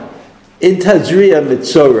in Tazria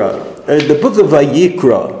Mitzora, the book of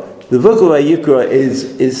Vayikra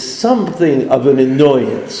is something of an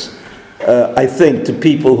annoyance, I think, to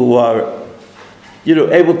people who are,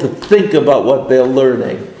 able to think about what they're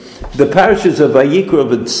learning. The parashas of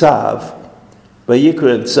Vayikra and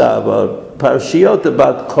Tzav are parashiot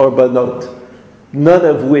about korbanot, none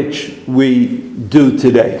of which we do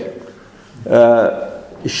today.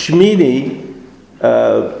 Shmini,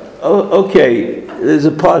 there's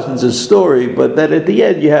a story, but then at the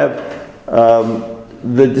end you have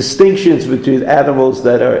the distinctions between animals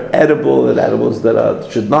that are edible and animals that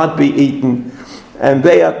should not be eaten, and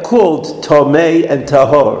they are called Tomei and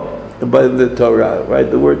Tahor by the Torah, right?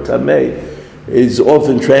 The word Tomei is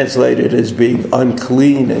often translated as being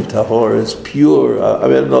unclean and Tahor as pure. I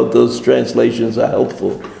don't know if those translations are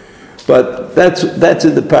helpful. But that's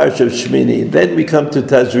in the parasha of Shmini. Then we come to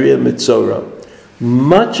Tazria Mitzora,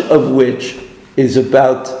 much of which is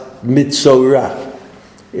about Mitzora.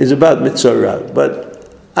 But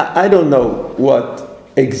I don't know what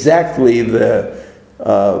exactly the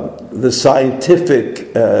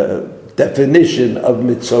scientific definition of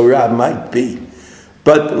Mitzora might be.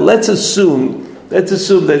 But let's assume that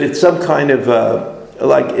it's some kind of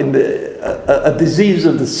a disease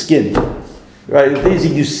of the skin, right?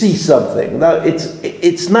 You see something. Now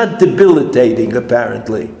it's not debilitating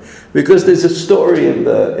apparently, because there's a story in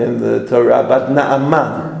the Torah about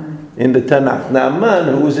Naaman in the Tanakh. Naaman,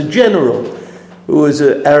 who was a general, who was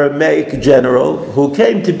an Aramaic general who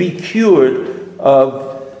came to be cured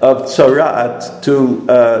of tzaraat to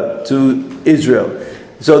Israel.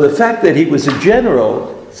 So the fact that he was a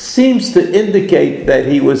general seems to indicate that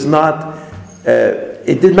he was not,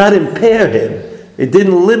 it did not impair him. It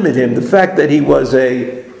didn't limit him. The fact that he was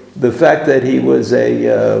a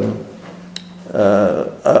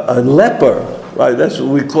leper, right? That's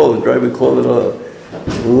what we call it, right? We call it a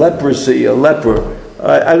leprosy, a leper.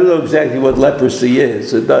 I don't know exactly what leprosy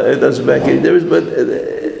is. It doesn't make any difference, but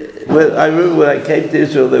I remember when I came to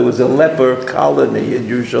Israel, there was a leper colony in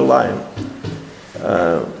Yerushalayim.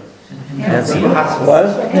 What?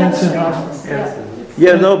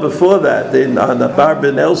 Yeah, no. Before that, on the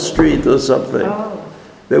Barbanel Street or something,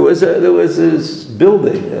 there was this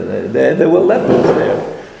building, and there were lepers there.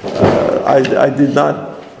 I did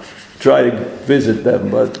not try to visit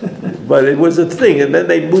them, but it was a thing, and then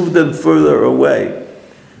they moved them further away.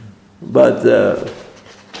 But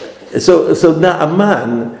so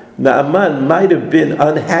Naaman might have been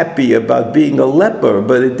unhappy about being a leper,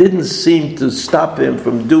 but it didn't seem to stop him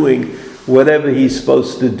from doing whatever he's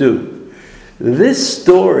supposed to do. This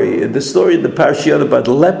story, the story in the parashiot about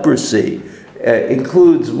leprosy,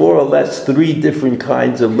 includes more or less three different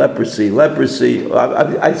kinds of leprosy.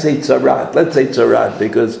 I say tzaraat. Let's say tzaraat,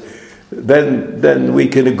 because then we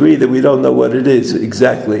can agree that we don't know what it is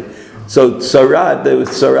exactly. So tzaraat, there was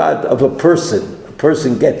tzaraat of a person. A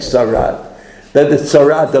person gets tzaraat. Then the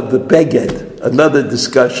tzaraat of the beged, another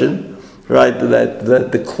discussion, right?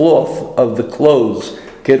 That the cloth of the clothes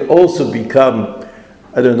can also become,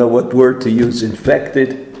 I don't know what word to use,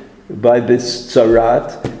 infected by this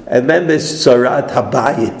tzaraat. And then this tzaraat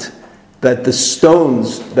habayit, that the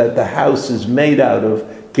stones that the house is made out of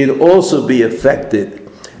can also be affected.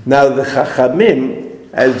 Now the Chachamim,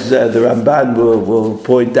 as the Ramban will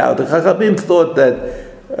point out, the Chachamim thought that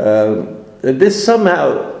this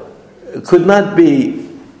somehow could not be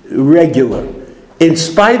regular, in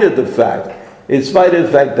spite of the fact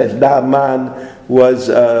that Naaman was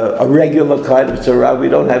a regular kind of tzara. We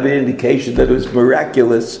don't have any indication that it was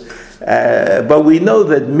miraculous, but we know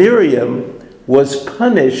that Miriam was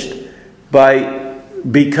punished by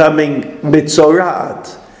becoming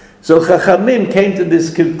mitzorat. So Chachamim came to this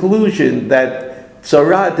conclusion that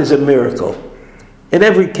tzaraat is a miracle. In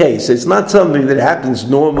every case, it's not something that happens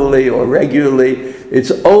normally or regularly.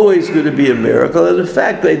 It's always going to be a miracle. And in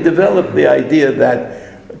fact, they developed the idea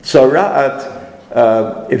that tzaraat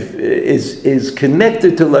is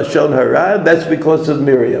connected to Lashon Hara. That's because of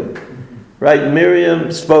Miriam. Right?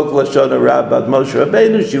 Miriam spoke Lashon Hara about Moshe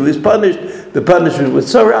Rabbeinu. She was punished. The punishment was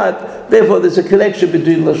tzaraat. Therefore, there's a connection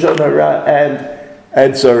between Lashon Hara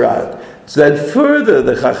and tzaraat. So then further,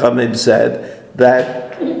 the Chachamim said that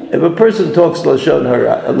if a person talks Lashon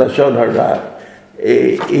Hara,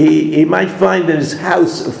 he might find his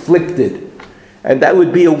house afflicted, and that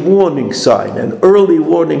would be a warning sign, an early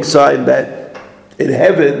warning sign that in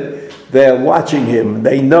heaven they're watching him,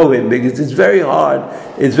 they know him, because it's very hard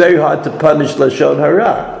to punish Lashon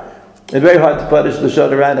Hara. It's very hard to punish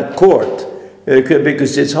Lashon Hara in a court,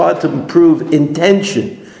 because it's hard to prove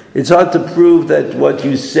intention. It's hard to prove that what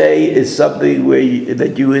you say is something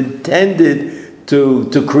that you intended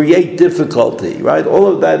to create difficulty, right? All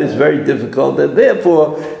of that is very difficult, and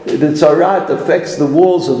therefore the tzarat affects the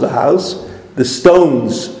walls of the house, the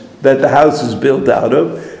stones that the house is built out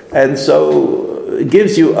of, and so it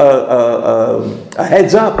gives you a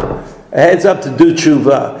heads up to do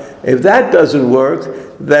tshuva. If that doesn't work,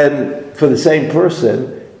 then for the same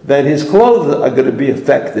person, then his clothes are going to be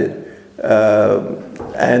affected.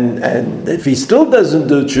 And if he still doesn't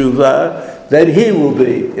do tshuva, then he'll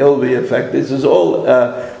be affected. This is all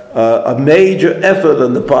a major effort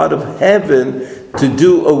on the part of heaven to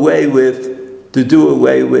do away with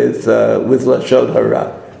lashon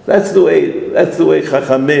hara. That's the way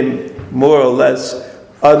Chachamim more or less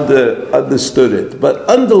understood it. But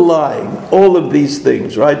underlying all of these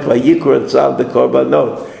things, right? Vayikra tzal the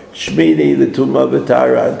korbanot, Shmini the tumah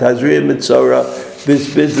v'tara, Tazria mitzora. This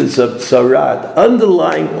business of tzarat,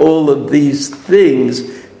 underlying all of these things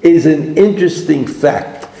is an interesting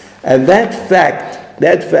fact, and that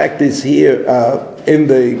fact is here in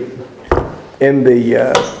the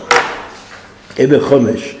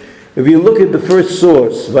Chumash. If you look at the first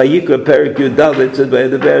source, Vayikra Perek Yudal, it says,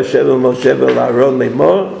 "Vayedaber Hashem el Moshe el Aaron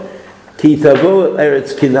lemor, ki tavo el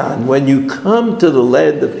Eretz Canaan." When you come to the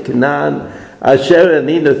land of Canaan, Asher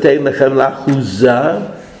ani noten lechem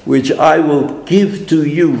lachuzah, which I will give to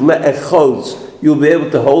you, le'echos, you'll be able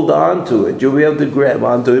to hold on to it, you'll be able to grab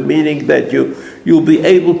onto it, meaning that you'll be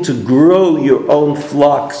able to grow your own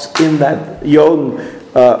flocks in that, your own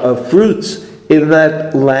fruits in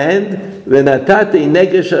that land. And here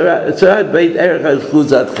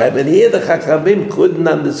the Chachamim couldn't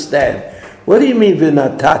understand. What do you mean,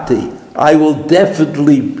 v'natati? I will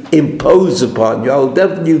definitely impose upon you, I will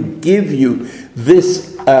definitely give you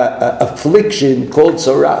this affliction called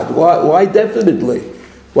tzarat. Why definitely?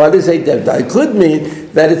 Why does it say definitely? It could mean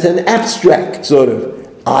that it's an abstract sort of.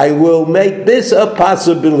 I will make this a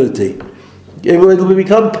possibility. It will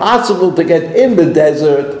become possible to get in the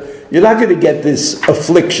desert. You're not going to get this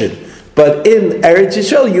affliction. But in Eretz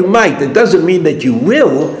Yisrael, you might. It doesn't mean that you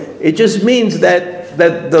will. It just means that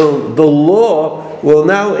the law will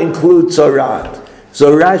now include tzarat.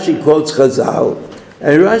 So Rashi quotes Chazal,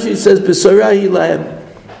 and Rashi says, "B'sarah hilahem,"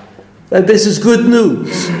 that this is good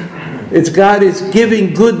news. It's God is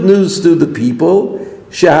giving good news to the people.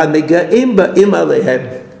 Shehanegaim ba'im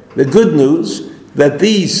alehem. The good news that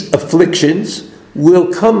these afflictions will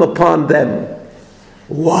come upon them.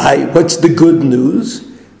 Why? What's the good news?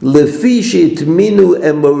 Lefi sheitminu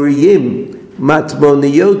emoriyim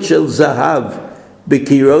matmoniyot shel zahav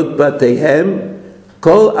b'kirot batehem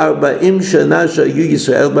kol 40 shana shayu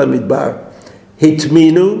Yisrael b'midbar.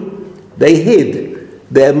 Hitminu, they hid.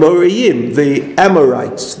 The Amoriyim, the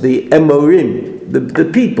Amorites, the Amorim, the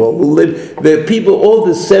people who live, the people, all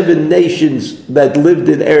the 7 nations that lived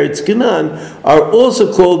in Eretz Canaan are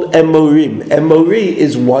also called Amorim. Amori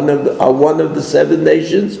is one of the 7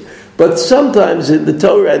 nations, but sometimes in the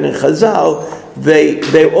Torah and in Chazal,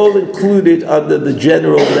 they're all included under the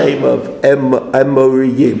general name of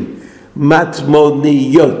Amoriyim.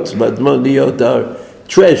 Matmoniyot. Matmoniyot are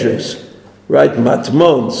treasures. Right,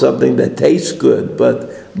 matmon, something that tastes good, but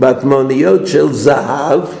matmoniyot shel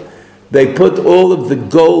zahav, they put all of the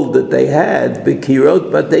gold that they had, b'kirot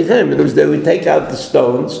batechem. In other words, they would take out the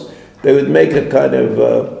stones, they would make a kind of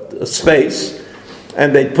a space,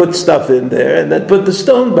 and they'd put stuff in there, and then put the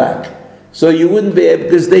stone back. So you wouldn't be able,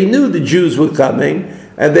 because they knew the Jews were coming,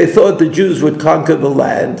 and they thought the Jews would conquer the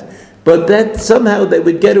land, but that somehow they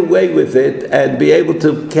would get away with it and be able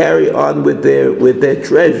to carry on with their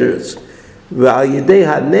treasures. So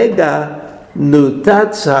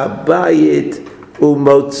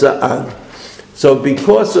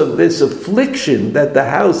because of this affliction that the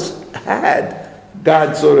house had,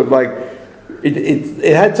 God sort of like,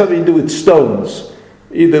 it had something to do with stones,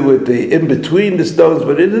 either with the in between the stones,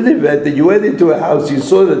 but in the event that you went into a house, you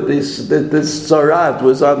saw that this tzarat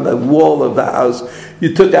was on the wall of the house.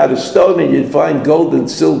 You took out a stone and you'd find gold and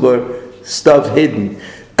silver stuff hidden.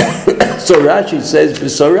 So Rashi says,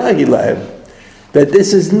 "B'sarah hilahem," that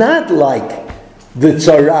this is not like the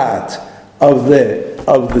tzarat of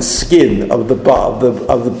the skin of the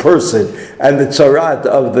person and the tzarat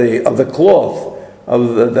of the cloth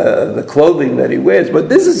of the clothing that he wears, but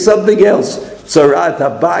this is something else. Tzarat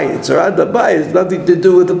habayit. Tzarat habayit has nothing to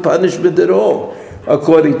do with the punishment at all,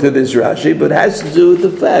 according to this Rashi, but has to do with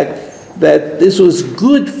the fact that this was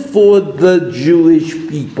good for the Jewish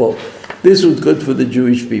people. This was good for the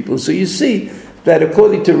Jewish people. So you see that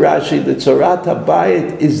according to Rashi, the tzarat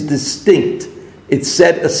habayit is distinct. It's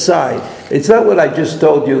set aside. It's not what I just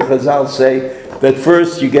told you. Chazal say that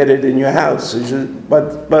first you get it in your house,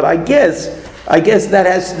 but I guess that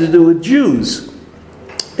has to do with Jews.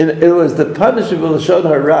 it was the punishment of Lashon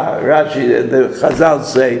Hara. Rashi, the Chazal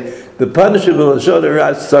say, the punishment of Lashon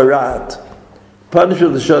Hara Tzarat.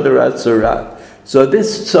 Punishment of Lashon Hara Tzarat. So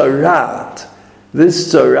this Tzarat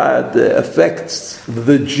affects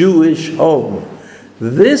the Jewish home.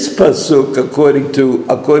 This pasuk, according to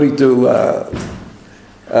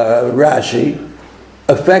Rashi,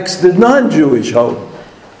 affects the non-Jewish home.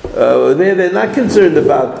 They're not concerned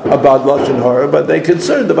about Lashon Hara, but they're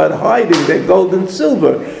concerned about hiding their gold and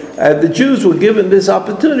silver. And the Jews were given this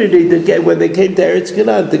opportunity to get, when they came to Eretz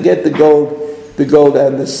Canaan, to get the gold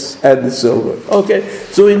and the silver. Okay,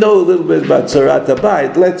 so we know a little bit about Tzarat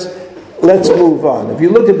HaBayit. Let's move on. If you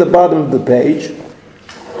look at the bottom of the page,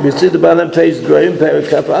 you see the bottom of the page, Dvarim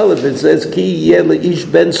Perek Aleph, it says, Ki yeh le'ish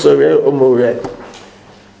ben sorer o moreh.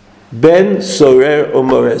 Ben sorer o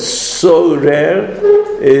moreh. Sorer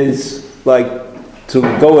is like to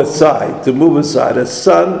go aside, to move aside. A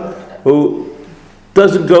son who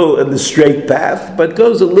doesn't go in the straight path, but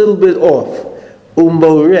goes a little bit off.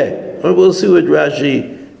 Umoreh. And we'll see what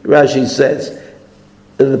Rashi says.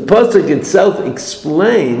 And the pasuk itself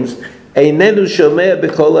explains Einenu shomea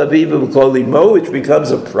b'kol aviv v'kol imo, which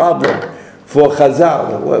becomes a problem for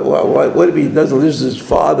Chazal. What if he doesn't listen to his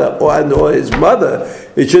father or his mother?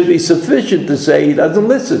 It should be sufficient to say he doesn't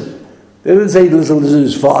listen. They didn't say he doesn't listen to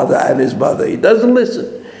his father and his mother. He doesn't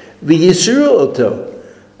listen. V'yisru oto,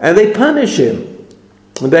 and they punish him.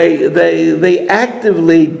 They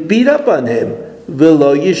actively beat up on him.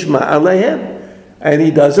 V'lo yishma alehem, and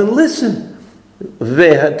he doesn't listen.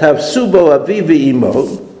 V'hatafsu bo aviv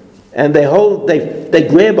v'imo, and they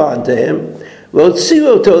grab onto him. They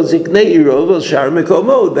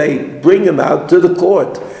bring him out to the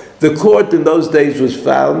court. The court in those days was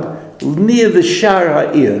found near the Shar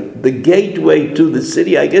Ha'ir, the gateway to the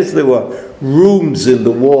city. I guess there were rooms in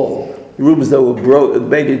the wall, rooms that were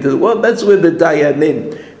made into the wall. That's where the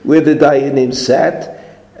Dayanim sat.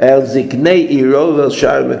 El Ziknei Iro vel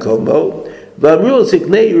Shar Mekomo. V'amru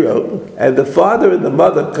Ziknei Iro, and the father and the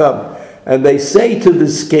mother come, and they say to the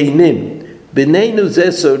Zkenim, B'neinu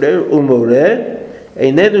zeh sorer umoreh,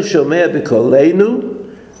 einenu shomea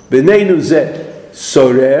b'koleinu. B'neinu zeh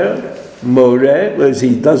sorer, moreh, because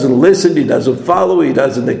he doesn't listen, he doesn't follow, he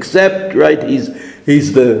doesn't accept, right? He's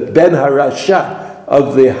the Ben Harasha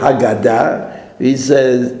of the Haggadah. He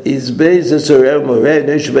says, B'neinu zeh sorer umoreh,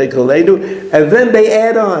 einenu shomea b'koleinu. And then they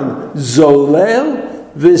add on, Zolel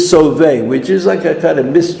v'soveh, which is like a kind of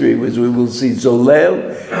mystery, which we will see.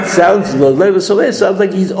 Zolel sounds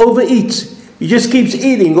like he overeats. He just keeps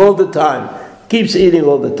eating all the time. So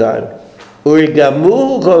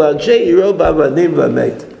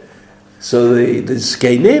the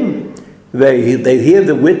Zkenim, they hear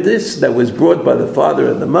the witness that was brought by the father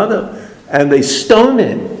and the mother, and they stone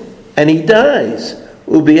him, and he dies.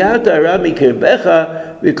 So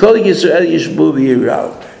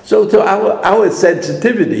to our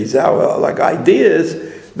sensitivities, our ideas,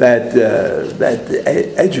 that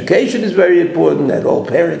education is very important, that all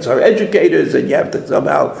parents are educators, and you have to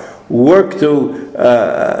somehow work to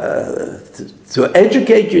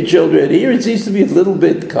educate your children. Here it seems to be a little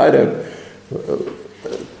bit kind of,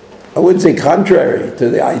 I wouldn't say contrary to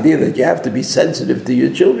the idea that you have to be sensitive to your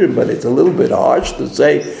children, but it's a little bit harsh to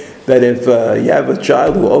say that if you have a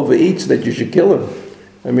child who overeats, that you should kill him.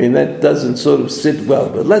 I mean, that doesn't sort of sit well.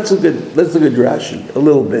 But let's look at Rashi a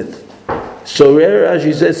little bit. So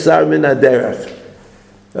Rashi says, Sar min haderech.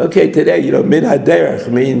 Okay, today, min haderech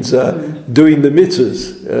means doing the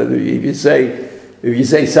mitzvahs. If you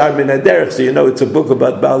say Sar min haderech, so it's a book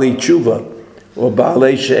about Baalei Tshuva or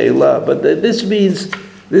Baalei She'elah. But this means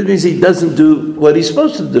he doesn't do what he's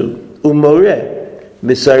supposed to do. Umoreh.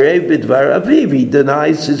 Misarev bidvar aviv. He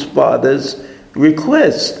denies his father's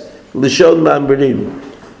request. Lishon mamrim.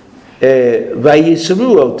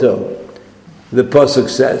 Vayisru oto. The pasuk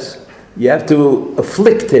says, you have to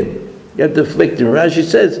afflict him. Rashi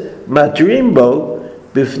says, matrimbo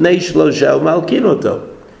b'fnei shlosha umalkinoto.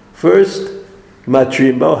 First,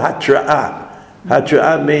 matrimbo hatra'ah.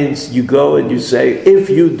 Hatra'ah means you go and you say, if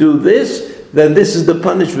you do this, then this is the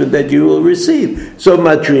punishment that you will receive. So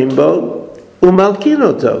matrimbo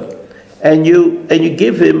umalkinoto, and you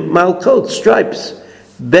give him malkot, stripes.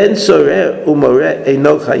 Ben sorer umoreh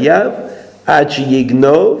eino chayav ad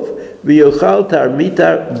sheyignov v'yochal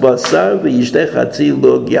tarmitar basar v'yishteh chatzi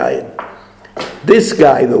log yayin. This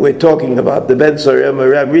guy that we're talking about, the Ben sorer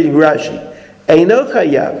umoreh, I'm reading Rashi. Eino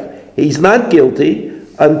chayav, he's not guilty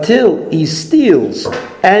until he steals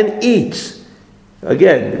and eats.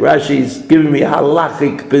 Again, Rashi's giving me a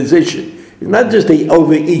halachic position. It's not just that he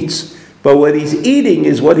overeats, but what he's eating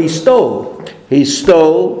is what he stole. He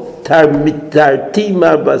stole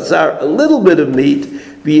tartimar basar, a little bit of meat,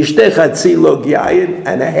 v'yishteh chatzi log yayin,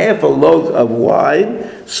 and a half a log of wine,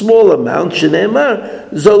 small amount, shenemar,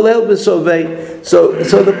 zolel v'sovei. So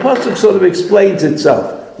the pasuk sort of explains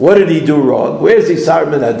itself. What did he do wrong? Where's he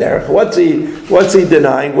sarmin haderech? What's he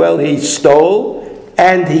denying? Well, he stole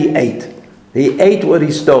and he ate. He ate what he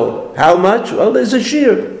stole. How much? Well, there's a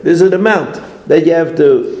shear. There's an amount that you have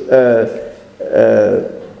to.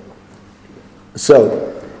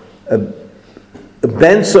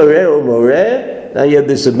 Ben Sorer Umoreh. Now you have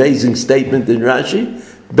this amazing statement in Rashi.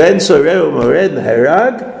 Ben Sorer Umoreh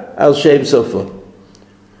Harag Al Shem Sofo.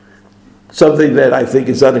 Something that I think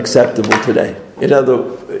is unacceptable today. In other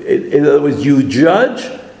words, you judge.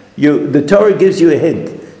 The Torah gives you a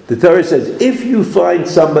hint. The Torah says, if you find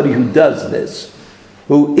somebody who does this,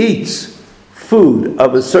 who eats food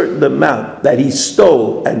of a certain amount that he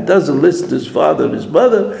stole and doesn't listen to his father and his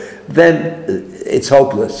mother, then it's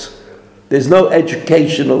hopeless. There's no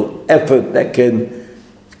educational effort that can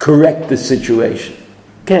correct the situation.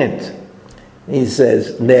 Can't. He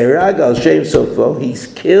says, Nerag al Shem Sofo, he's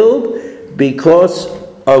killed because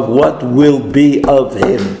of what will be of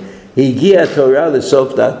him. Higia Torah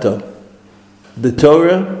l'sof dato. The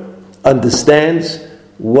Torah understands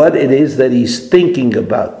what it is that he's thinking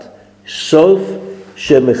about. Sof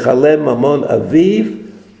shemechalem mamon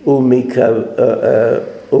aviv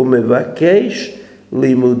umevakesh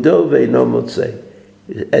limudo ve'no motzei.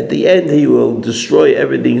 At the end, he will destroy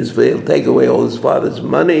everything. He'll take away all his father's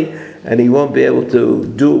money, and he won't be able to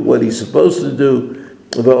do what he's supposed to do.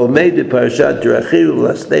 And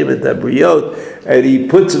he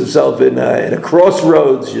puts himself in a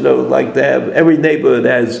crossroads, like they have. Every neighborhood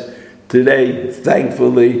has today,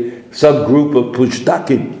 thankfully, some group of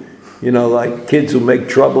pushtakim, like kids who make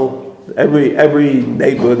trouble. Every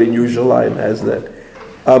neighborhood in Yerushalayim has that.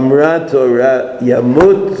 Amra Torah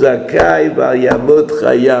Yamut Zakai Val Yamut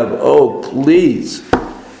Chayav. Oh, please.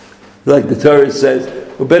 Like the Torah says,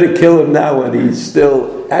 we better kill him now when he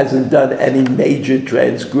still hasn't done any major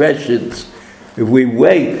transgressions. If we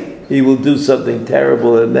wait, he will do something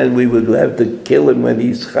terrible, and then we would have to kill him when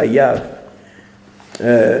he's Chayav.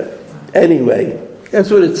 Anyway,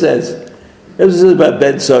 that's what it says. This is about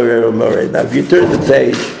Ben Sorer Umoreh. Now, if you turn the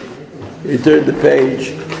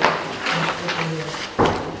page,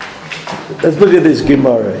 let's look at this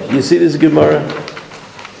Gemara. You see this Gemara?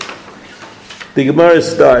 The Gemara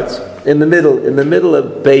starts in the middle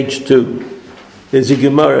of page 2. There's a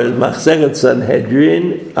Gemara, Machzeret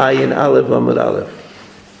Sanhedrin, Ayin Aleph Amud Aleph.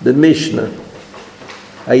 The Mishnah.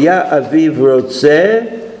 Haya aviv rotzeh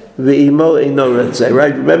ve'imo eino rotzeh.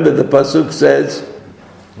 Right? Remember the pasuk says,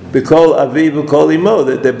 B'kol aviv v'kol imo,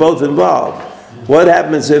 that they're both involved. What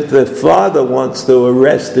happens if the father wants to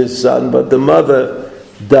arrest his son, but the mother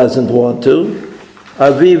doesn't want to?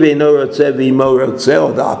 Aviv eino rotzeh ve'imo rotzeh,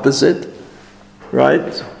 or the opposite.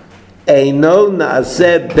 Right? Eino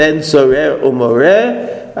naaseh ben sorer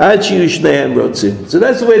umoreh ad shiyu shneim rotzim. So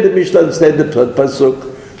that's the way the Mishnah understands the pasuk.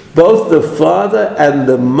 Both the father and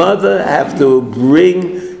the mother have to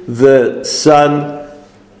bring the son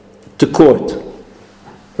to court,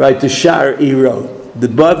 right? To shar iro, the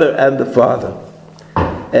mother and the father.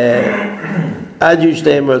 Ad shiyu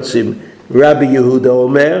shneim rotzim. Rabbi Yehuda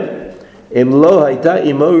Omer, im lo hayta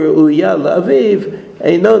imo reuya la'aviv,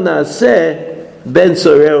 eino naaseh Ben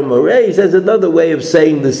Sorer Umoreh. He says another way of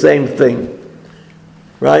saying the same thing,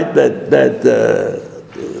 right? That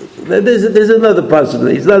there's another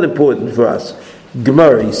possibility. It's not important for us.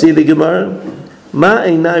 Gemara. You see the Gemara? Ma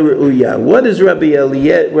einai re'uya. What is Rabbi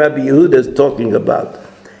Yehuda talking about?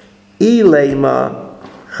 Ilema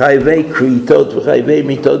chayvei kritot v'chayvei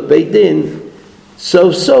mitot beidin.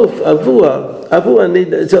 Sof avua.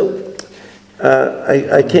 So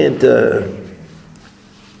I can't.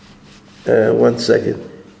 One second.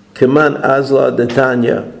 Keman Azla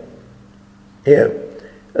Detanya. Here.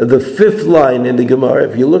 The fifth line in the Gemara,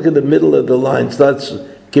 if you look at the middle of the line, starts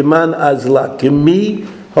Keman Azla. Kemi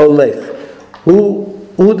Holech. Who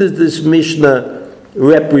does this Mishnah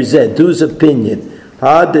represent? Whose opinion?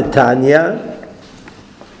 Ha Detanya.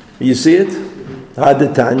 You see it? Ha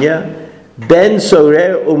Detanya. Ben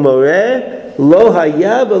Sorer Umoreh Lo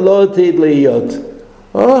Haya V'Lo Tid Liyot.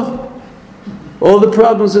 Oh. All the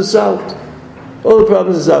problems are solved.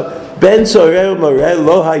 Ben Sorer Umoreh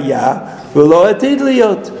Lo Haya V'Lo Atid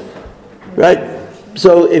Liyot. Right?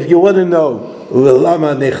 So if you want to know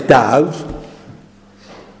L'Lama Nechtav,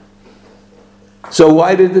 so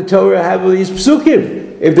why did the Torah have these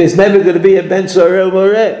psukim? If there's never going to be a Ben Sorer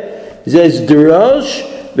Umoreh. It says Drosh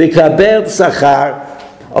V'Kabel Sachar.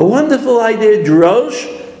 A wonderful idea, Drosh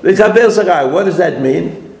V'Kabel Sachar. What does that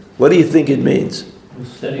mean? What do you think it means?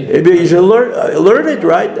 You should learn it,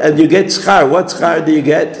 right? And you get schar. What schar do you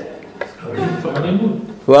get?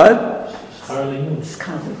 What?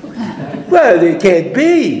 Well, it can't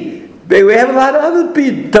be. We have a lot of other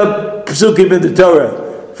psukim in the Torah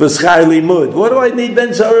for schar limud. What do I need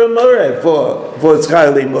ben Sarah Moreh for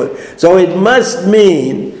schar limud? So it must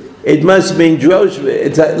mean drosh.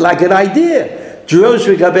 It's like an idea. Drosh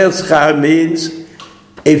v'kabel schar means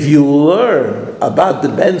if you learn about the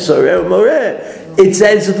ben Sarah Moreh, it's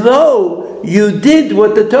as though you did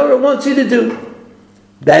what the Torah wants you to do.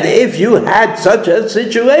 That if you had such a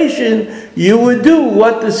situation, you would do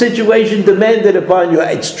what the situation demanded upon you.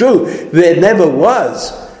 It's true, there never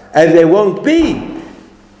was, and there won't be.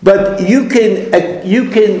 But you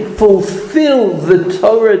can fulfill the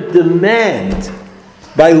Torah demand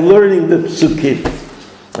by learning the psukim.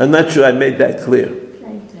 I'm not sure I made that clear.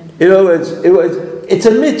 It's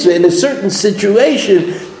a mitzvah. In a certain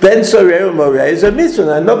situation, Ben Sorer Moreh is a mitzvah.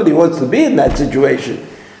 Now, nobody wants to be in that situation,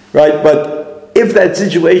 right? But if that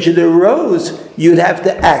situation arose, you'd have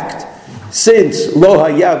to act. Since lo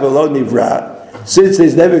haya v'lo nivra, since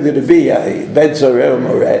there's never going to be a Ben Sorer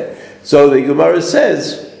Moreh, so the Gemara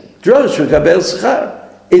says, drosh v'kabel schar.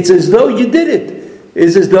 It's as though you did it.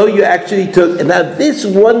 It's as though you actually took. Now this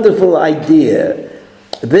wonderful idea,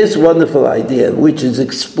 which is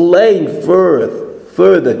explained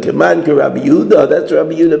further, Keman ke Rabbi Yehuda, that's what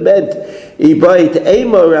Rabbi Yehuda meant. Ibayit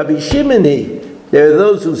Emo Rabbi Shimoni. There are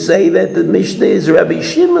those who say that the Mishnah is Rabbi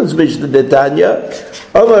Shimon's Mishnah, the Tanya.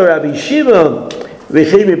 Omar Rabbi Shimon,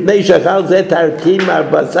 v'chim mipnei shachal zeh tarkim ar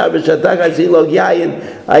basar v'shatach asilog yayin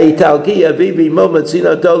ha'italki aviv imo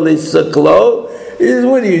matzinoto l'saklo.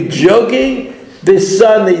 What are you joking? This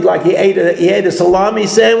son, he ate a salami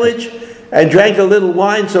sandwich and drank a little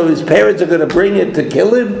wine, so his parents are going to bring him to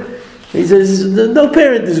kill him. He says no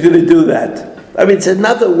parent is going to do that. I mean, it's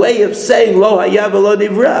another way of saying lo haya v'lo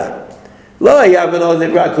nivra. Lo haya v'lo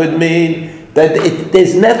nivra could mean that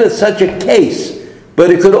there's never such a case, but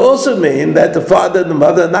it could also mean that the father and the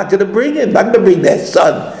mother are not going to bring their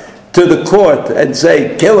son to the court and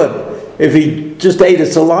say kill him if he just ate a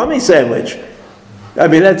salami sandwich. I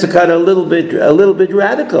mean, that's a little bit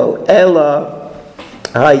radical. Ella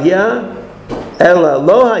lo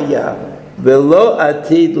haya v'lo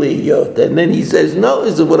atid liyot. And then he says, no,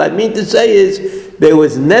 what I mean to say is there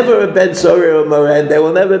was never a Ben Sorer Moreh, and there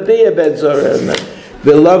will never be a Ben Sorer Moreh.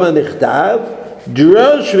 V'lama nichtav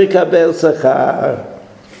drosh v'kabel sachar.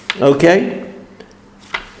 Okay?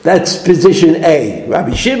 That's position A.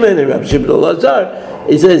 Rabbi Shimon and Rabbi Shimon Elazar.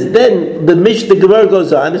 It says, then the Gemara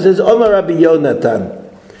goes on, it says, Omar Rabbi Yonatan,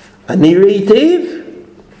 Ani reitiv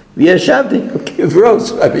v'yashavti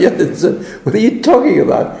kivros. Rabbi Yonatan said, what are you talking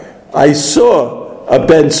about? I saw a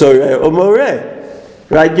Ben Sorer Moreh.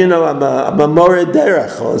 Right, I'm a Moreh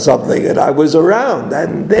Derech or something, and I was around,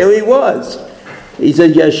 and there he was. He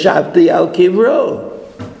said, Yashavti al Kivro.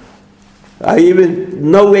 I even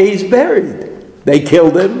know where he's buried. They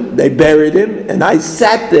killed him, they buried him, and I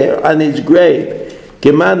sat there on his grave.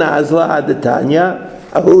 Kimana Azla Hadatanya.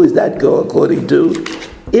 Who is that go according to?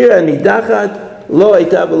 Ira Nidachat, Lo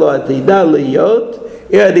Eitav Lo Atida Liyot.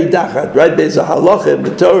 Ira Nidachat, right? There's a halacha in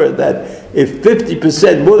the Torah that if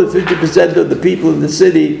 50%, more than 50% of the people in the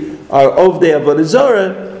city are of the Avodah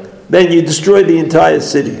Zarah, then you destroy the entire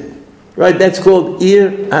city. Right? That's called Ir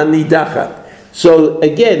Anidachat. So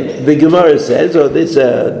again, the Gemara says, or this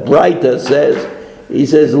Braita says, he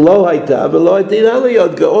says, Lo Haita v'lo Hatina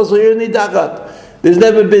Liyot, also Ir Anidachat. There's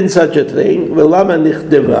never been such a thing. V'lama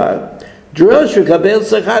nichdeva, drosh v'kabel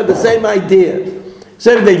sachar, the same idea.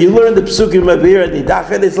 Same thing, you learn the Psukim of Ir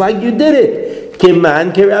Anidachat, it's like you did it.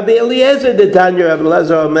 Kiman ke Rabbi Eliezer the Tanya Rabbi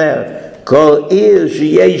Elazar Omer Kol ir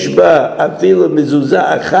sheyesh ba afilu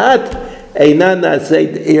mezuzah achat einan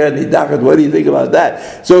naseit ir nidachat. What do you think about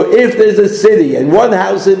that? So if there's a city and one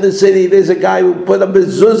house in the city, there's a guy who put a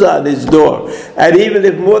mezuzah on his door, and even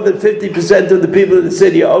if more than 50% of the people in the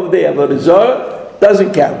city are over there, Avodah Zarah,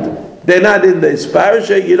 doesn't count. They're not in this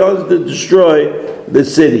parasha. You don't have to destroy the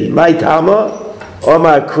city. My Tama.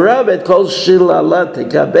 Omar Kravet calls Shilalat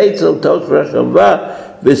Kabetzel Toch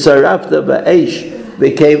Rachava V'Sarafta Ba'esh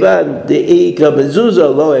V'Kevan De'ika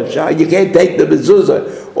Mezuzah Lo Efshah. You can't take the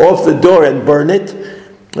mezuzah off the door and burn it,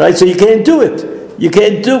 right? So you can't do it. You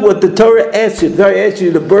can't do what the Torah asks you. The Torah asks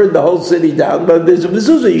you to burn the whole city down, but there's a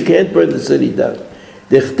mezuzah, you can't burn the city down.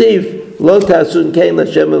 Dechtiv Lo Tasun Kein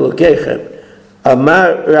Lashem Elokechem.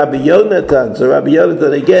 Amar Rabbi Yonatan. So Rabbi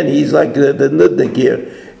Yonatan again, he's like the nudnik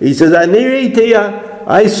here. He says, I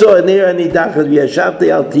saw an Ir Anidachat v'yashavti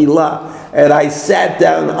al Tila, and I sat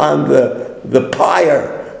down on the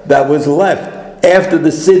pyre that was left after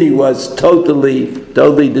the city was totally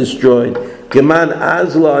destroyed. Keman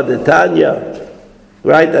Azla Detanya.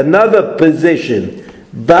 Right? Another position.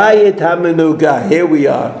 Bayit HaMenuga. Here we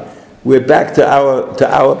are. We're back to our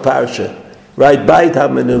parsha. Right? Bayit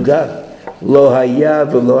HaMenuga. Lo haya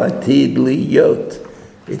v'lo atid liyot.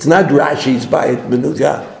 It's not Rashi's Bayit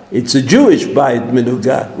Menuga. It's a Jewish Bayit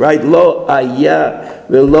Menuga. Right? Lo haya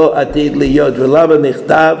v'lo atid liyot. V'lama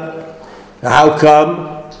nichtav. How come?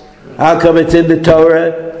 How come it's in the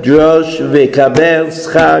Torah? Drosh v'kabel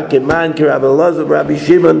schar keman ki Rabbi Elazar Rabbi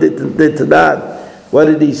Shimon ditanan. What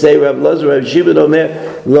did he say? Rabbi Elazar Rabbi Shimon omer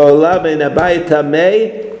lo olam ein habayit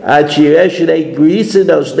tamei ad shireh shnei grisin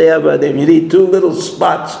al shnei avadim. You need two little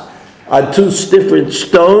spots on two different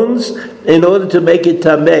stones in order to make it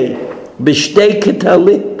tamei. B'shtei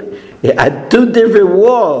ketalim, at two different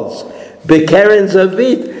walls. B'keren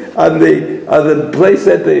zavit, on the place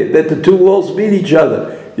that the two walls meet each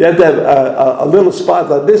other. You have to have a little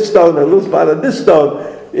spot on this stone, a little spot on this stone.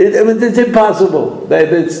 It's impossible.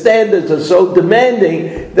 The standards are so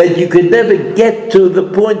demanding that you could never get to the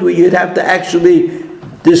point where you'd have to actually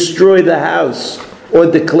destroy the house or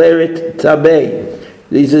declare it tamei.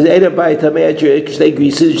 He says,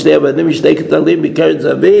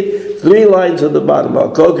 three lines on the bottom.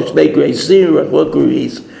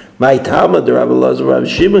 My Talmud, the Rabbi Elazar, Rabbi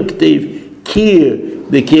Shimon, K'tiv, Kir,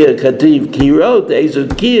 the Kir, Kativ, Kirot, the Ezu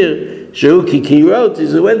Kir, Shehu Kirot,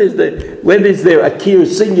 is when is there a Kir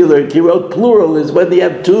singular, Kirot plural, is when they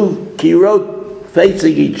have two Kirot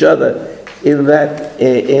facing each other in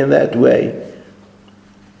that way.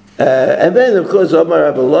 And then, of course, Omar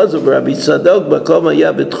Rabbi Elazar, Rabbi Sadok, Makom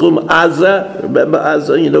Haya B'tchum Aza, remember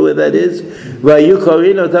Aza, you know where that is? Vayu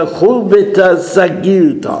Korino Chul B'ta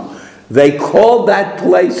Sagirta. They called that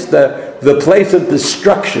place the place of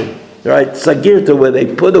destruction, right? Sagirta, where they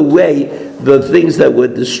put away the things that were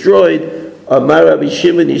destroyed. Amar Rabbi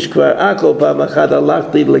Shimon Ishkvar Akol Pamachad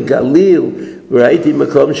Alachti LeGalil, right?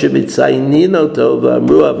 Makom Shemitzaynin Oto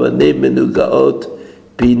V'Amru Avanim Menugaot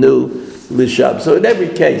Pinu L'Sham. So in every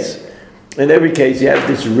case, you have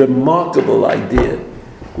this remarkable idea,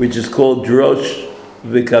 which is called Drosh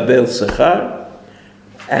V'Kabel Sechar.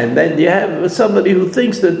 And then you have somebody who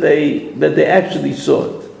thinks that they actually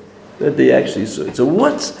saw it. So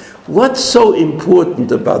what's so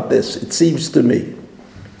important about this? It seems to me.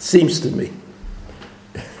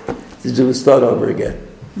 We'll start over again.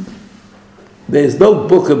 There's no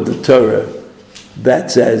book of the Torah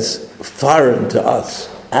that's as foreign to us,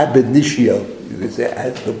 ab initio, you could say,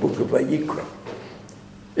 as the book of Vayikra.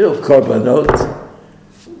 Korbanot.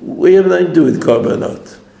 We have nothing to do with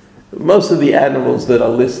Korbanot. Most of the animals that are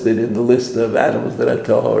listed in the list of animals that are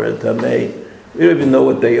tahor and tamei, we don't even know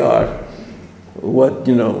what they are. We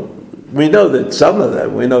know that some of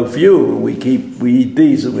them, we know few, we eat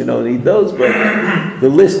these and we don't eat those, but the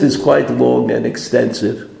list is quite long and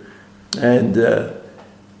extensive. And,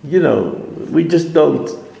 we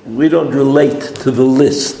don't relate to the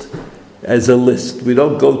list as a list. We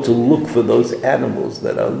don't go to look for those animals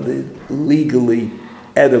that are legally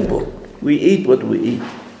edible. We eat what we eat.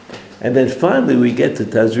 And then finally we get to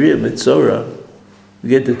Tazria Mitzorah.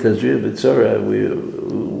 We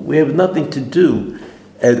have nothing to do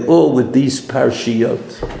at all with these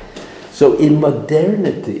parshiyot. So in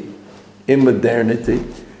modernity,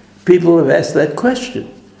 people have asked that question.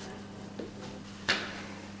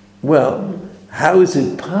 Well, how is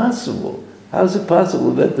it possible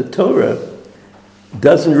that the Torah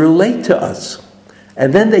doesn't relate to us?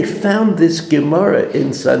 And then they found this Gemara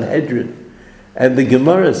in Sanhedrin. And the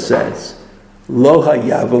Gemara says, Lo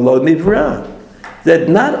haya v'lo nivra. That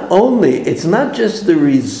not only, it's not just the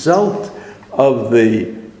result of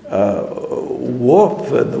the warp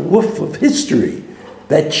and the woof of history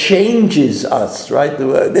that changes us, right?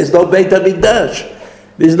 There's no Beit HaMikdash.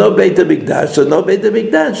 So no Beit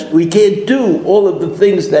HaMikdash. We can't do all of the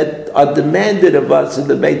things that are demanded of us in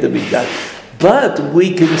the Beit HaMikdash. But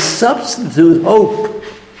we can substitute hope.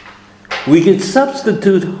 We can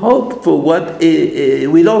substitute hope for what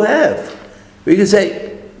we don't have. We can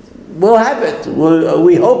say, we'll have it.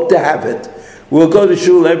 We hope to have it. We'll go to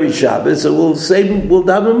shul every Shabbos and we'll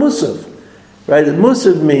daven Musaf. Right? And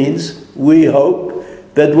Musaf means we hope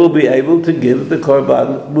that we'll be able to give the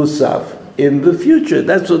Korban Musaf in the future.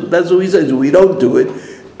 That's what we say. We don't do it,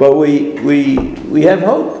 but we have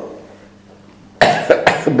hope.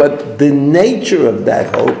 But the nature of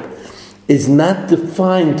that hope is not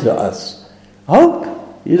defined to us. Hope,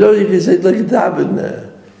 you can say, look at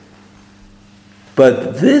David.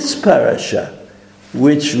 But this parasha,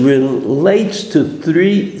 which relates to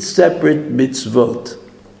three separate mitzvot,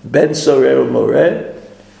 Ben Sorer Moreh,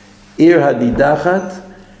 Ir Hadidachat,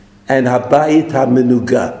 and Habayit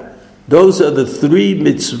HaMenuga. Those are the 3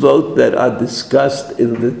 mitzvot that are discussed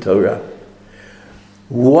in the Torah.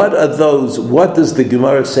 What are those? What does the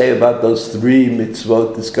Gemara say about those 3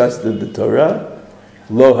 mitzvot discussed in the Torah?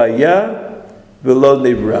 Lo haya v'lo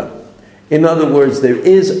nivra. In other words, there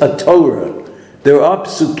is a Torah. There are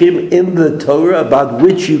psukim in the Torah about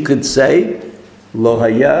which you could say, Lo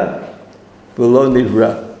haya v'lo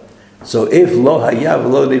nivra. So if Lo haya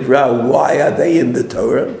v'lo nivra, why are they in the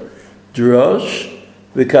Torah? Drosh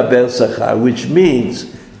v'kabel sachar, which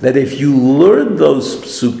means that if you learn those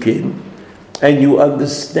psukim and you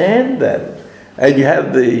understand them and you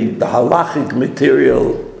have the halachic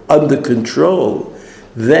material under control,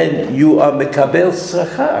 then you are mekabel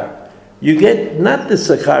sachar. You get not the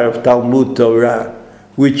sachar of Talmud Torah,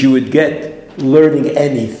 which you would get learning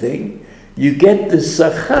anything. You get the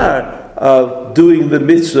sachar of doing the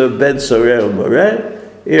mitzvah of Ben Soreh Umoreh,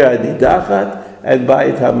 Ira Nidachat, and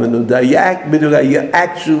Bayit HaMenudah. You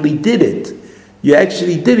actually did it. You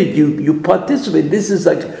actually did it. You participated. This is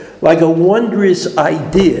like a wondrous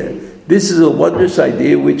idea. This is a wondrous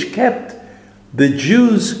idea which kept the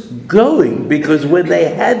Jews going, because when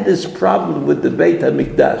they had this problem with the Beit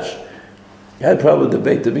HaMikdash, you had a problem with the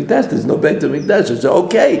Beit HaMikdash, there's no Beit HaMikdash. They said,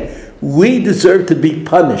 okay, we deserve to be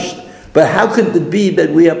punished. But how could it be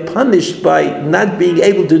that we are punished by not being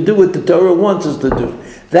able to do what the Torah wants us to do?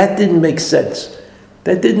 That didn't make sense.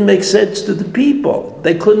 That didn't make sense to the people.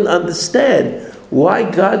 They couldn't understand why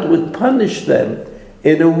God would punish them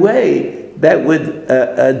in a way that would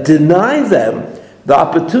deny them the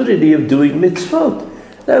opportunity of doing mitzvot.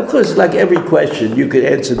 Now, of course, like every question, you could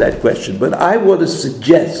answer that question. But I want to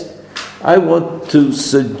suggest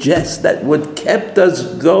that what kept us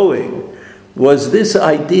going was this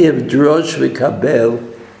idea of drosh v'kabel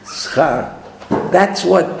schar. That's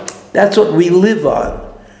what we live on.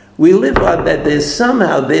 We live on that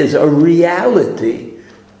there's a reality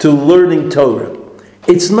to learning Torah.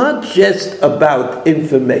 It's not just about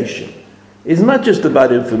information. It's not just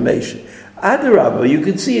about information. Adarabah, you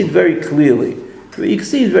can see it very clearly.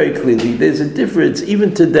 There's a difference,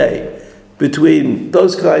 even today, between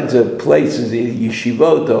those kinds of places,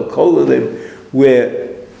 yeshivot or kolelim, where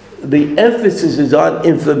the emphasis is on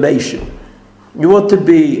information. You want to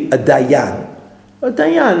be a dayan. A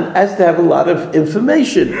dayan has to have a lot of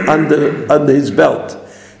information under his belt.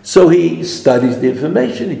 So he studies the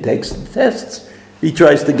information, he takes the tests, he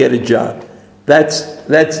tries to get a job. That's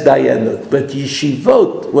dayanut. But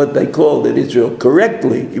yeshivot, what they call in Israel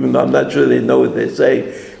correctly, even though I'm not sure they know what they're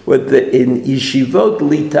saying, in yeshivot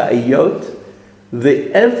lita'iyot,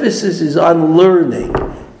 the emphasis is on learning.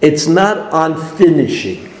 It's not on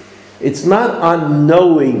finishing. It's not on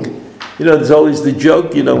knowing. There's always the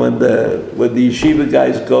joke, when the yeshiva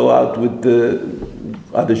guys go out on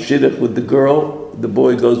the shidduch with the girl, the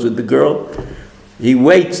boy goes with the girl. He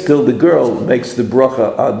waits till the girl makes the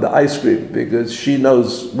bracha on the ice cream because she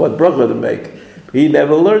knows what bracha to make. He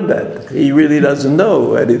never learned that. He really doesn't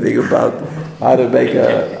know anything about how to make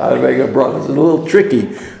a bracha. It's a little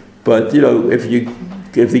tricky, but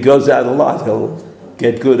if he goes out a lot, he'll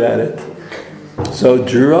get good at it. So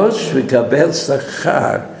drosh v'kabel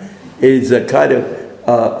sachar is a kind of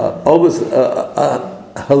almost a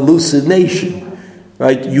hallucination,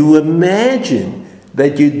 right? You imagine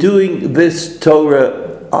that you're doing this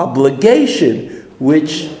Torah obligation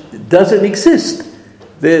which doesn't exist.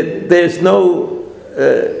 There's no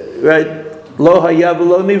right. Lo haya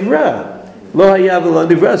v'lo nivra. Lo haya v'lo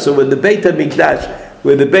nivra. So when the Beit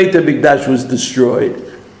HaMikdash was destroyed,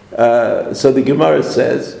 so the Gemara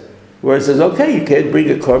says, where it says, okay, you can't bring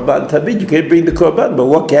a korban tamid, you can't bring the korban, but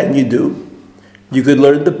what can you do? You could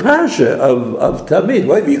learn the parsha of tamid.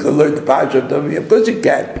 Well, you could learn the parsha of tamid. Of course you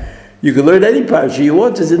can. You can learn any parsha you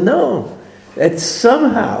want. I said, no. It's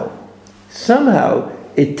somehow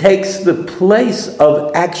it takes the place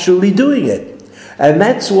of actually doing it. And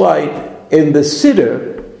that's why in the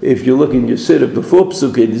Siddur, if you look in your Siddur before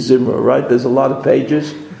Psukei Zimra, right, there's a lot of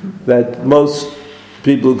pages that most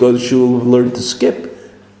people who go to shul have learned to skip.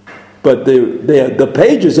 But the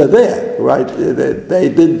pages are there, right? They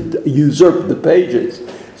didn't usurp the pages.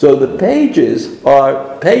 So the pages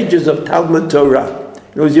are pages of Talmud Torah.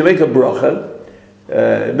 In other words, you make a bracha,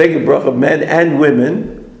 men and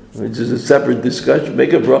women, which is a separate discussion.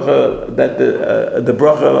 Make a bracha that the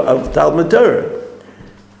bracha of Talmud Torah,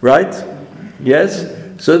 right? Yes.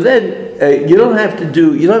 So then you don't have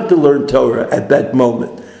to learn Torah at that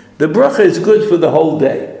moment. The bracha is good for the whole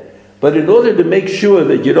day, but in order to make sure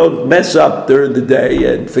that you don't mess up during the day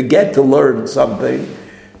and forget to learn something,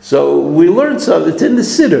 so we learn something. It's in the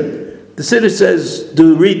Siddur. The Siddur says,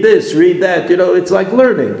 read this, read that. It's like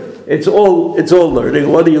learning. It's all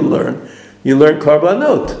learning. What do you learn? You learn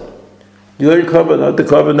korbanot. You learn the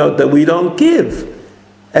korbanot that we don't give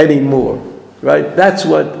anymore, right? That's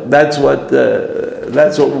why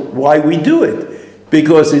we do it,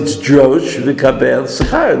 because it's drosh v'kabel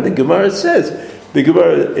schar. And the Gemara says, the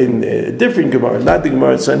Gemara in a different Gemara, not the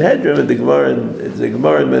Gemara in Sanhedrin, but the Gemara in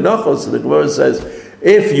Menachos, the Gemara says,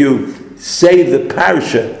 if you say the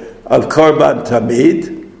parsha of Korban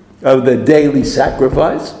Tamid, of the daily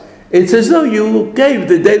sacrifice, it's as though you gave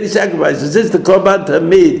the daily sacrifice. It's as the Korban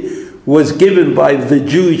Tamid was given by the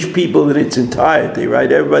Jewish people in its entirety,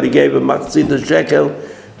 right? Everybody gave a machzit shekel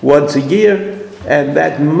once a year, and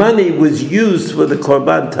that money was used for the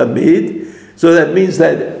Korban Tamid. So that means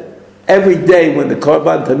that every day when the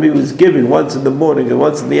Korban Tamid was given, once in the morning and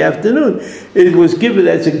once in the afternoon, it was given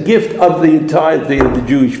as a gift of the entirety of the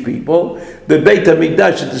Jewish people. The Beit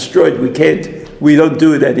HaMikdash is destroyed. We don't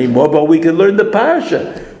do it anymore, but we can learn the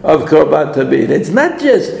parasha of Korban Tamid. It's not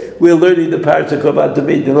just we're learning the parasha of Korban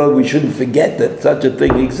Tamid, we shouldn't forget that such a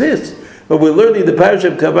thing exists, but we're learning the parasha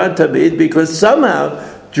of Korban Tamid because somehow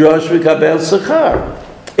drosh v'kabel schar.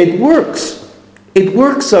 It works. It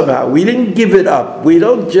works somehow. We didn't give it up. We're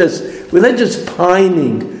not just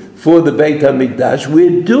pining for the Beit HaMikdash.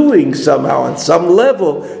 We're doing somehow on some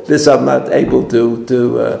level. This I'm not able to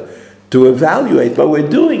evaluate, but we're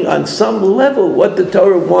doing on some level what the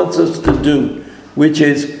Torah wants us to do, which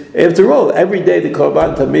is, after all, every day the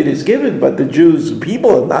Korban Tamid is given, but the Jews,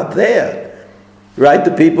 people are not there, right?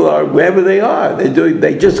 The people are wherever they are.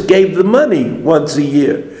 They just gave the money once a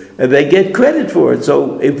year, and they get credit for it.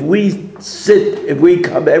 So if we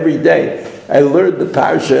come every day and learn the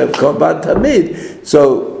parasha of Korban Tamid,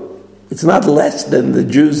 so it's not less than the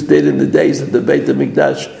Jews did in the days that the Beit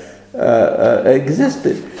HaMikdash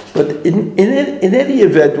existed. But in any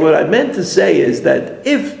event, what I meant to say is that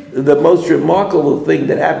if the most remarkable thing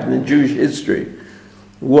that happened in Jewish history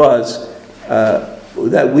was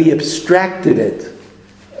that we abstracted it,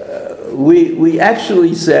 we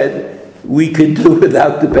actually said we could do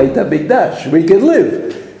without the Beit HaMikdash. We could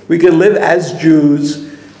live. We can live as Jews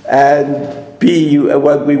and be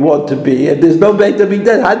what we want to be, and there's no Beit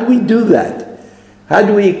HaMikdash. How do we do that? How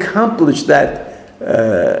do we accomplish that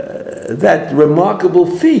remarkable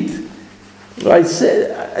feat? I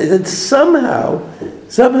said somehow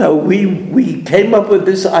we came up with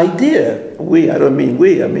this idea. I mean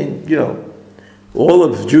all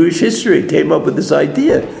of Jewish history came up with this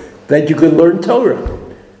idea that you could learn Torah,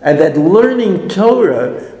 and that learning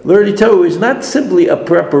Torah is not simply a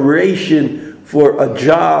preparation for a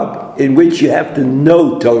job in which you have to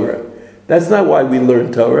know Torah. That's not why we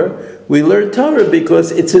learn Torah. We learn Torah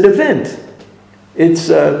because it's an event. It's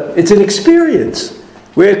an experience.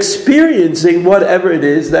 We're experiencing whatever it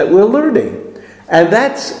is that we're learning, and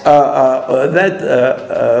that's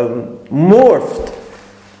morphed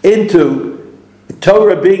into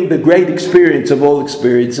Torah being the great experience of all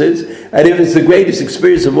experiences. And if it's the greatest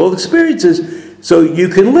experience of all experiences, so you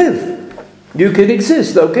can live, you can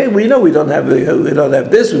exist. Okay, we know we don't have this,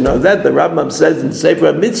 we know that. The Rambam says in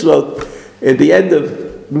Sefer Mitzvot, at the end of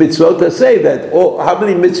Mitzvot, to say that how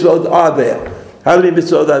many Mitzvot are there? How many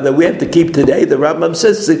mitzvot are there we have to keep today? The Rambam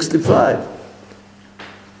says 65.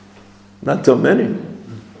 Not so many.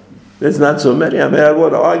 There's not so many. I mean, I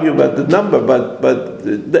want to argue about the number, but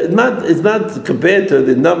it's not compared to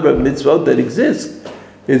the number of mitzvot that exist.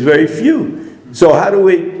 It's very few. So how do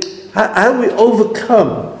we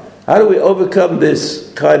overcome? How do we overcome this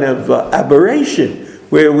kind of aberration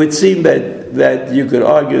where it would seem that you could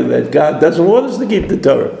argue that God doesn't want us to keep the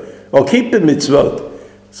Torah or keep the mitzvot?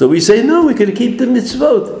 So we say, no, we're going to keep the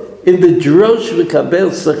mitzvot in the drosh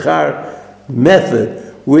v'kabel schar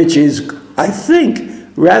method, which is, I think,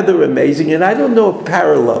 rather amazing. And I don't know a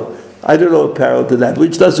parallel to that,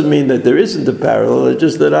 which doesn't mean that there isn't a parallel. It's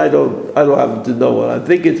just that I don't happen to know one. I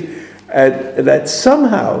think it's that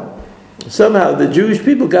somehow the Jewish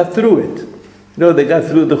people got through it. They got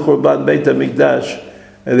through the Churban Beit HaMikdash,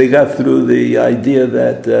 and they got through the idea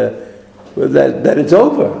that it's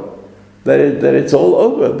over. That it's all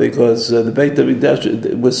over because the Beit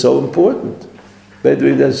HaMikdash was so important. Beit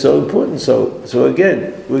HaMikdash is so important. So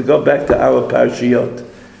again, we go back to our parashiyot,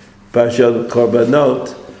 parashiyot of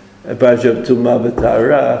Korbanot, and parashiyot of Tumah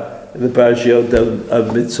v'Tahara, and the parashiyot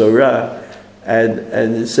of Mitzorah,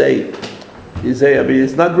 and you say, I mean,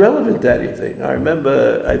 it's not relevant to anything. I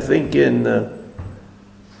remember, I think in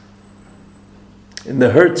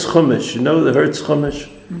the Hertz Chumash, the Hertz Chumash?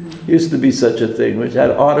 Used to be such a thing, which had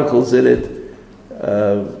articles in it,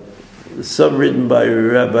 some written by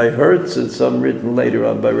Rabbi Hertz and some written later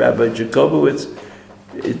on by Rabbi Jacobowitz.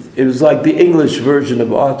 It was like the English version of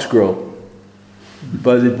ArtScroll,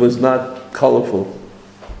 but it was not colorful.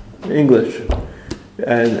 English.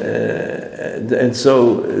 And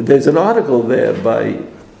so there's an article there by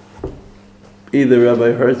either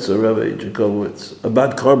Rabbi Hertz or Rabbi Jacobowitz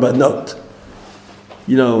about korbanot.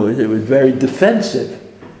 You know, it was very defensive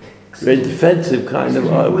kind of.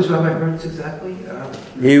 Who was Rabbi Hertz exactly?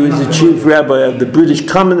 He was the chief rabbi of the British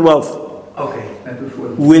Commonwealth. Okay,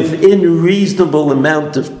 within reasonable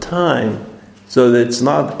amount of time, so that it's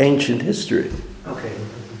not ancient history. Okay,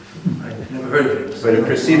 I've never heard of it. But it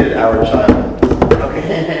preceded our child.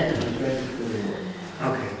 Okay.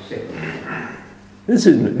 Okay. This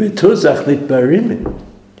is mituzach litbarimin.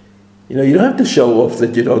 You know, you don't have to show off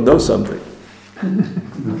that you don't know something.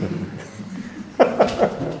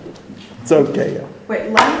 It's okay. Wait,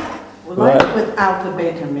 life without the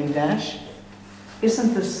Beit HaMikdash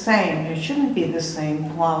isn't the same. It shouldn't be the same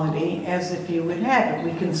quality as if you would have it.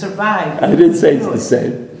 We can survive. I didn't say it's the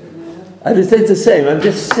same. I didn't say it's the same. I'm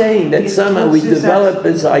just saying that somehow we develop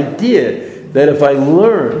this idea that if I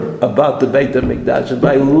learn about the Beit HaMikdash, if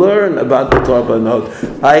I learn about the Korbanot,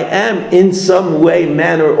 I am in some way,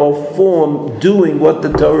 manner, or form doing what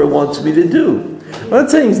the Torah wants me to do. I'm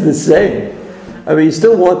not saying it's the same. I mean, we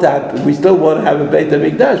still want to have a Beit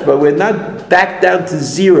HaMikdash, but we're not back down to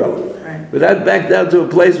zero. Right. We're not back down to a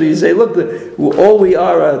place where you say, look, all we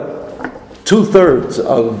are 2/3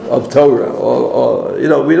 of Torah, or you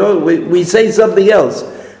know, we say something else.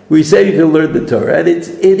 We say you can learn the Torah, and it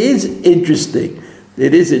is interesting.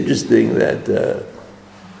 It is interesting that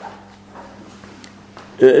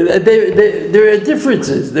there are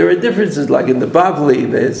differences. There are differences, like in the Bavli,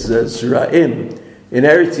 there's Sra'im. In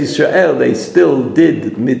Eretz Yisrael, they still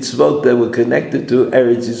did mitzvot that were connected to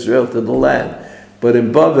Eretz Yisrael, to the land. But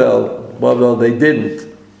in Bavel they didn't.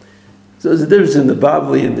 So there's a difference in the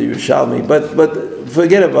Bavli and the Yerushalmi. But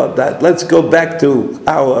forget about that. Let's go back to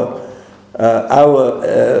our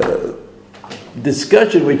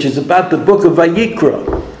discussion, which is about the book of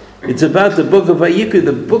Vayikra. It's about the book of Vayikra.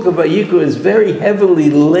 The book of Vayikra is very heavily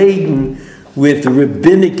laden with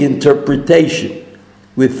rabbinic interpretation,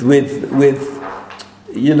 with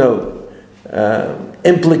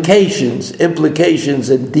implications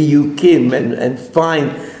and diukim and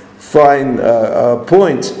fine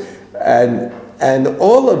points, and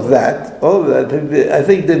all of that. I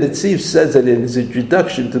think that Netziv says it in his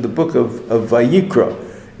introduction to the book of Vayikra.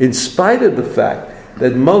 In spite of the fact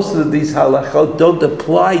that most of these halachot don't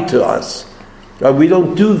apply to us, we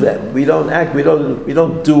don't do them. We don't act. We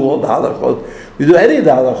don't do all the halachot. We do any of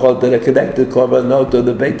the halachot that are connected to Korbanot or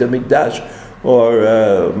the Beit HaMikdash, or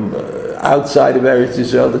outside of Eretz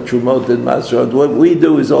Yisrael, the Trumot and Masrot. What we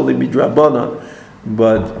do is only midrabanan,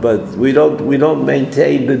 but we don't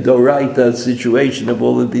maintain the Doraita situation of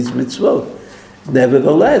all of these mitzvot.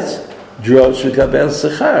 Nevertheless, drosh v'kabel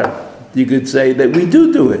sechar. You could say that we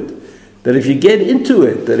do it. That if you get into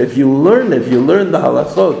it, that if you learn the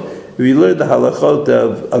halachot, if you learn the halachot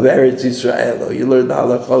of Eretz Yisrael, or you learn the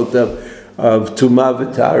halachot of Tumah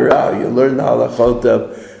v'Tahara, you learn the halachot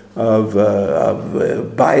of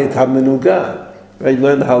Bayit HaMenugah, right?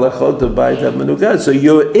 Learn the halachot of Bayit HaMenugah. So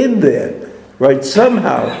you're in there, right?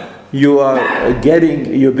 Somehow you're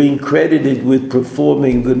being credited with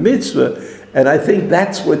performing the mitzvah, and I think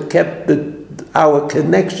that's what kept our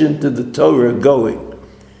connection to the Torah going,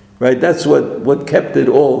 right? That's what kept it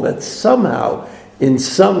all. That somehow, in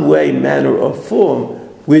some way, manner, or form,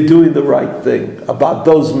 we're doing the right thing about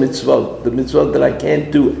those mitzvot, the mitzvot that I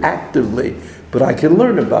can't do actively, but I can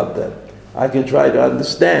learn about them. I can try to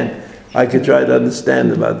understand.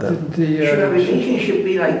 About them. The should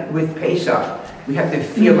be like with Pesach. We have to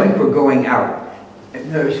feel like we're going out.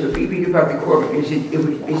 No, so if you read about the Korban, is it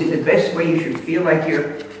the best way you should feel like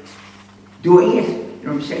you're doing it? You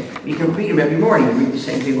know what I'm saying? You can read them every morning and read the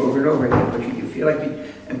same thing over and over again, but you feel like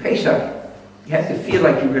and Pesach, you have to feel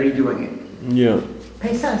like you're really doing it. Yeah.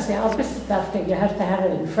 Pesach is the opposite of that. You have to have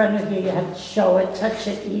it in front of you. You have to show it, touch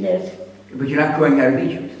it, eat it. But you're not going out of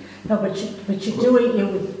Egypt. No, but you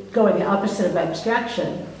would go in the opposite of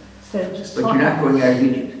abstraction instead of just But talking. you're not going out of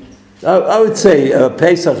Egypt. I would say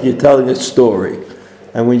Pesach, you're telling a story,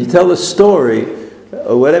 and when you tell a story,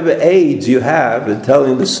 whatever aids you have in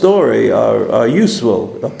telling the story are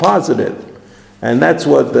useful, are positive, and that's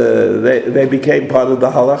what they became part of the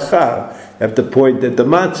halacha. You have to point at the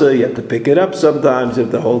matzah, you have to pick it up sometimes, you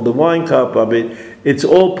have to hold the wine cup. I mean, it's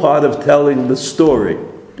all part of telling the story.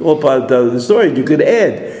 All part of telling the story. You could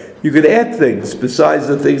add things besides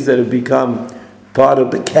the things that have become part of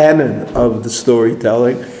the canon of the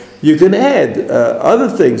storytelling. You can add other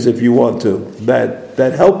things if you want to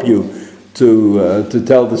that help you to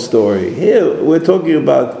tell the story. Here we're talking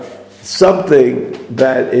about something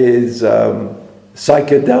that is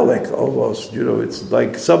psychedelic almost. You know, it's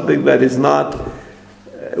like something that is not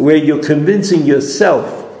where you're convincing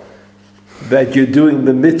yourself that you're doing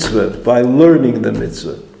the mitzvah by learning the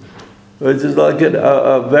mitzvah. Which is like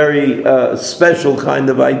a very special kind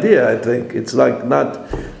of idea, I think. It's like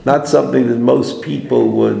not something that most people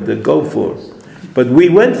would go for. But we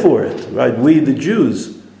went for it, right? We, the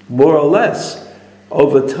Jews, more or less.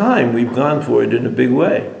 Over time, we've gone for it in a big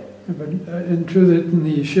way. But it's true that in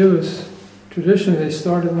the yeshivas, traditionally they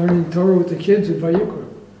started learning Torah with the kids at Vayikra.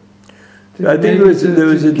 I think there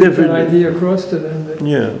was a different idea across to them. That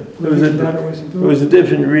there was a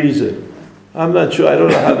different reason. I'm not sure. I don't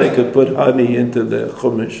know how they could put honey into the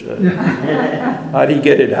chumash. How do you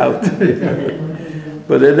get it out?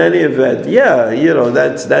 But in any event,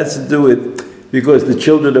 that's to do with because the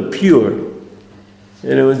children are pure.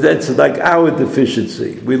 That's like our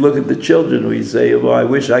deficiency. We look at the children, we say, well, I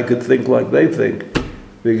wish I could think like they think,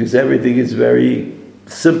 because everything is very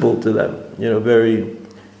simple to them. Very,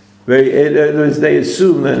 very. As they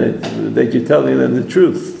assume that you're telling them the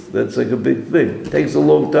truth. That's like a big thing. It takes a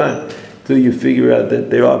long time till you figure out that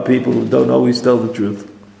there are people who don't always tell the truth.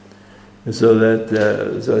 And so that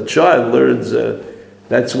so a child learns.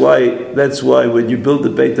 That's why when you build the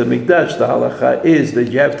Beit HaMikdash, the halacha is that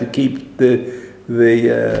you have to keep the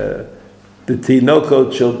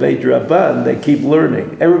Tinokot Shel Beit Rabban. They keep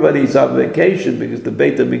learning. Everybody's on vacation because the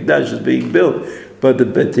Beit HaMikdash is being built, but the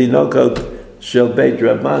Tinokot Shel Beit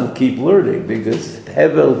Rabban keep learning because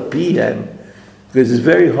Hevel Pihem. Because it's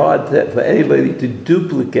very hard for anybody to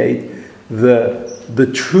duplicate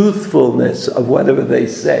the truthfulness of whatever they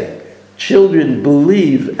say. Children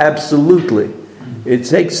believe absolutely. It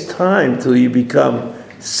takes time till you become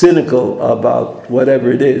cynical about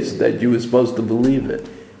whatever it is that you were supposed to believe in.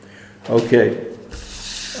 Okay.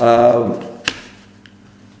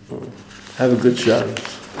 Have a good Shabbos.